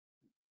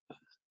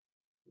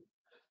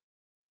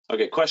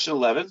Okay, question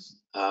 11.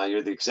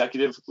 You're the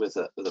executive with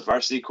the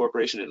Varsity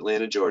Corporation in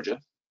Atlanta, Georgia.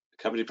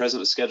 The company president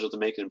was scheduled to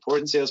make an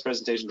important sales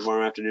presentation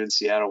tomorrow afternoon in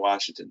Seattle,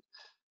 Washington.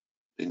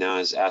 He now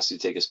has asked you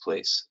to take his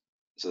place.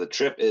 So the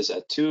trip is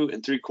a 2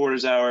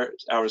 3/4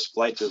 hours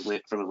flight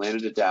from Atlanta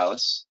to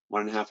Dallas,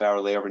 1.5 hour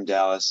layover in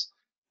Dallas,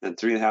 and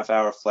 3.5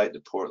 hour flight to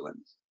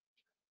Portland.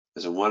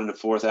 There's a 1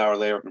 1/4 hour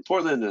layover in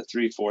Portland and a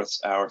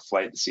 3/4 hour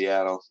flight to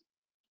Seattle.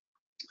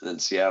 And then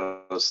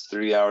Seattle is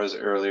 3 hours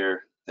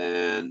earlier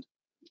than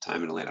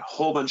time in Atlanta. A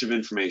whole bunch of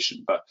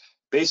information, but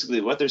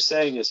basically what they're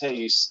saying is, hey,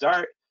 you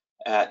start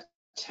at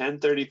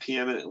 10:30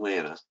 p.m. in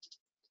Atlanta,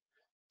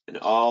 and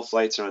all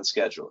flights are on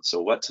schedule.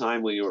 So what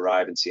time will you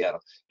arrive in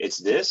Seattle? It's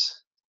this,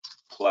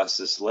 plus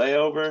this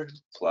layover,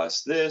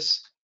 plus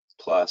this,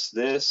 plus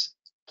this,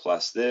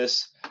 plus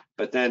this.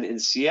 But then in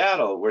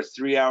Seattle, we're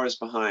 3 hours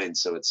behind,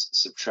 so it's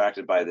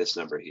subtracted by this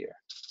number here.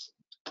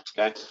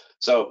 Okay,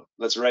 so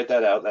let's write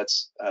that out.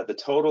 That's the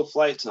total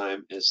flight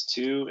time is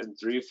 2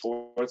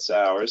 3/4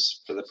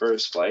 hours for the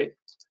first flight,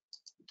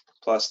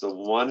 plus the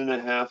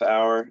 1.5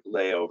 hour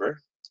layover,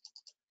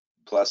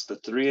 plus the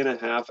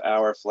 3.5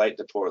 hour flight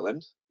to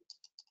Portland,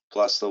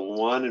 plus the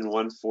 1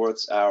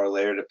 1/4 hour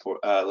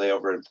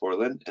layover in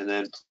Portland, and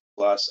then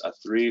plus a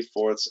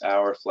 3/4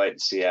 hour flight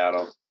to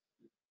Seattle,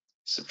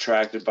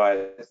 subtracted by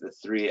the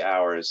 3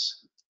 hours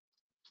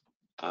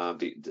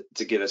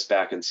to get us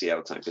back in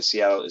Seattle time, because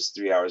Seattle is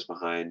 3 hours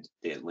behind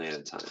the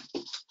Atlanta time.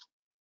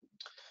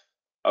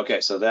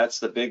 Okay, so that's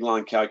the big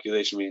long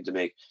calculation we need to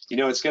make. You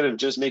know, it's going to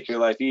just make your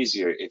life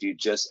easier if you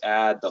just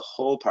add the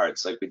whole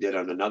parts like we did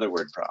on another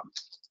word problem,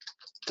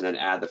 and then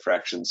add the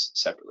fractions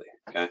separately,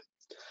 okay?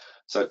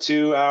 So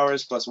 2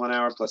 hours plus 1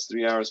 hour plus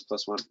 3 hours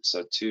plus 1,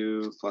 so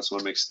 2 plus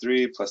 1 makes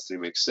 3, plus 3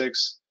 makes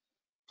 6,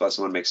 plus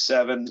 1 makes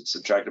 7,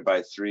 subtracted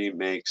by 3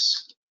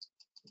 makes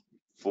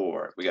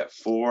 4. We got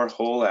 4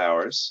 whole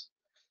hours.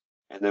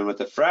 And then with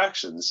the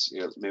fractions,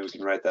 you know, maybe we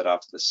can write that off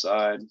to the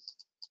side.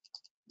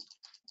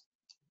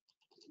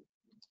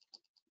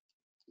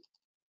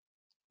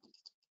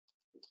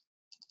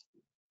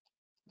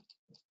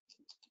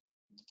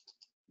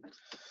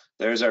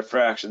 There's our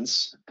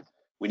fractions.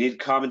 We need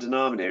common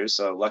denominators,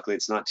 so luckily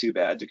it's not too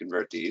bad to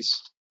convert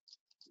these.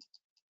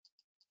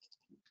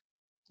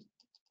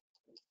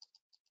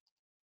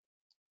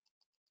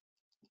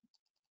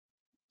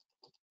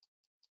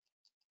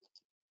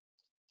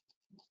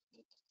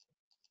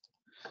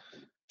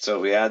 So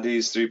we add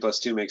these, 3 plus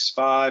 2 makes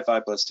 5,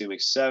 5 plus 2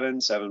 makes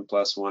 7, 7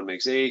 plus 1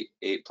 makes 8,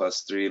 8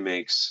 plus 3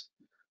 makes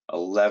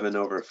 11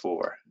 over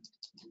 4.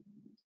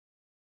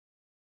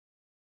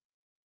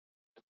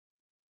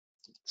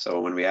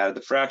 So when we added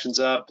the fractions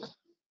up,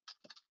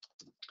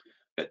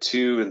 at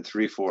 2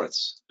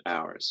 3/4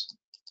 hours.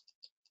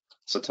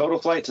 So total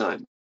flight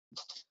time,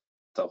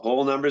 the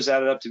whole numbers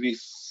added up to be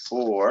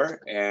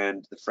 4,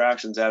 and the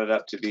fractions added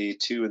up to be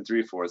 2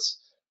 3/4.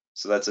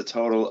 So that's a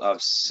total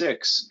of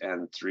 6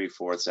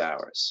 3/4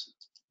 hours.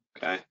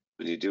 Okay,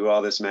 when you do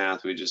all this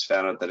math, we just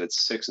found out that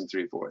it's 6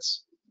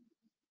 3/4.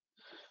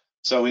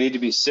 So we need to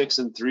be 6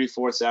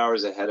 3/4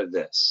 hours ahead of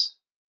this.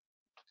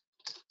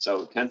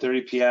 So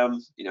 10:30 p.m.,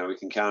 you know, we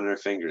can count on our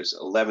fingers.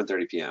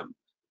 11:30 p.m.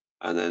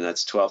 and then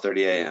that's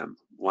 12:30 a.m.,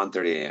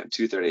 1:30 a.m.,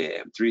 2:30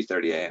 a.m.,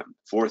 3:30 a.m.,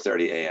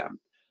 4:30 a.m.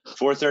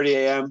 4:30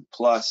 a.m.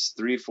 plus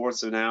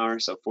 3/4 of an hour,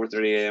 so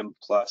 4:30 a.m.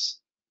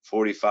 plus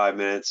 45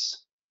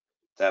 minutes.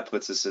 That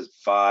puts us at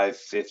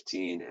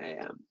 5:15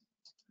 a.m.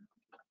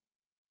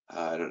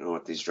 I don't know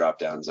what these drop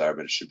downs are,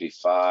 but it should be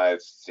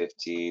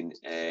 5:15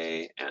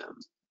 a.m.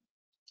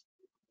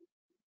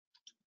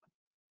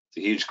 It's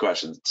a huge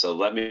question, so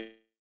let me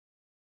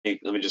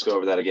just go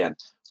over that again.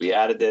 We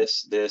added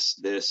this,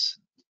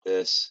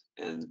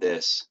 and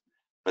this,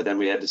 but then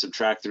we had to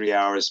subtract 3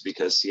 hours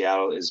because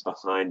Seattle is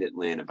behind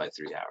Atlanta by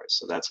 3 hours.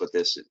 So that's what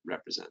this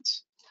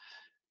represents.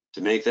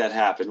 To make that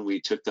happen, we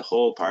took the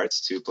whole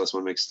parts. 2 plus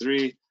 1 makes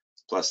 3,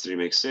 plus 3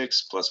 makes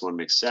 6, plus 1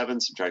 makes 7,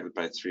 subtracted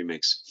by 3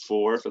 makes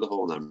 4 for the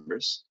whole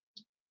numbers.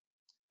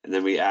 And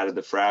then we added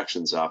the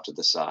fractions off to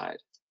the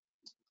side.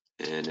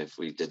 And if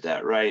we did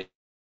that right,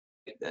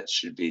 that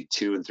should be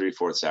 2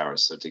 3/4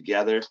 hours. So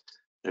together,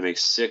 that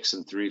makes 6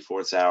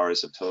 3/4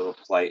 hours of total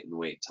flight and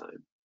wait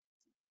time,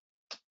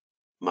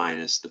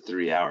 minus the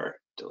 3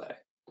 hour delay.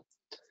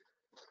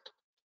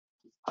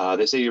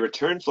 They say your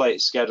return flight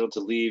is scheduled to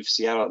leave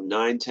Seattle at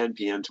 9:10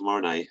 p.m.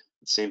 tomorrow night.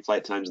 Same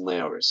flight times and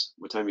layovers.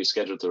 What time are you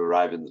scheduled to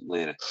arrive in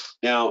Atlanta?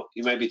 Now,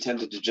 you might be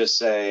tempted to just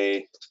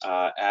say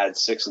add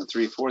 6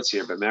 3/4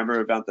 here, but remember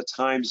about the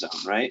time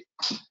zone, right?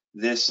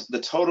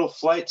 The total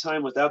flight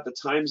time without the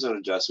time zone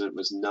adjustment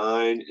was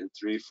 9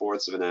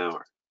 3/4 of an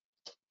hour.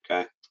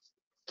 Okay.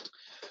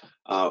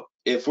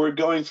 If we're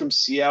going from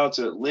Seattle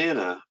to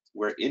Atlanta,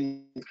 we're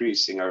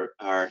increasing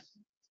our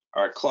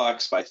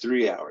clocks by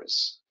 3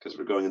 hours because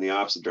we're going in the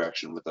opposite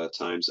direction with the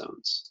time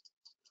zones.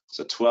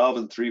 So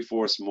 12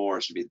 3/4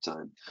 more should be the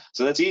time.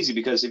 So that's easy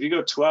because if you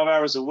go 12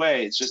 hours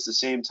away, it's just the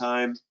same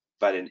time,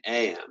 but in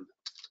AM.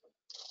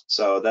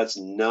 So that's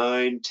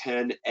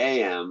 9:10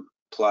 AM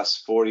plus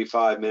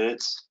 45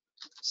 minutes.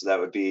 So that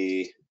would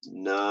be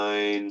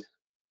 9:15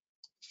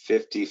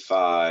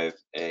 10:55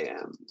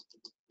 a.m.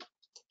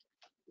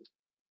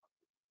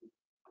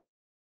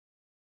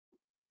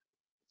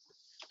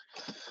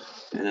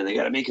 And then they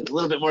got to make it a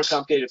little bit more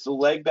complicated. If the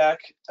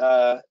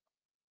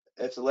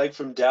leg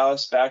from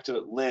Dallas back to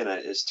Atlanta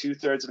is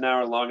 2/3 of an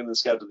hour longer than the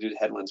schedule due to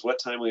headwinds, what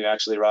time will you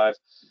actually arrive?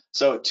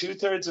 So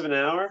 2/3 of an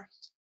hour.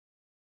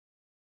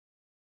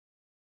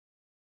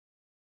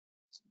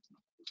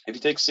 If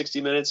you take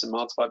 60 minutes and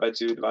multiply by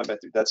 2, divide by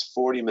 3, that's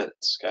 40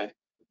 minutes, okay?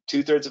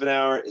 2/3 of an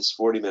hour is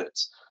 40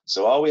 minutes.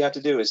 So all we have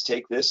to do is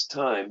take this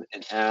time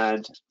and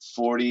add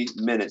 40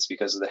 minutes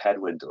because of the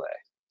headwind delay.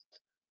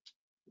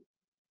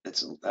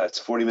 That's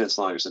 40 minutes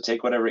longer. So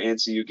take whatever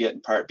answer you get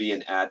in part B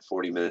and add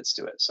 40 minutes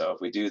to it. So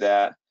if we do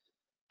that,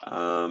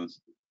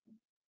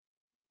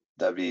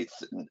 that'd be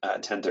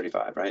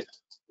 10:35, right?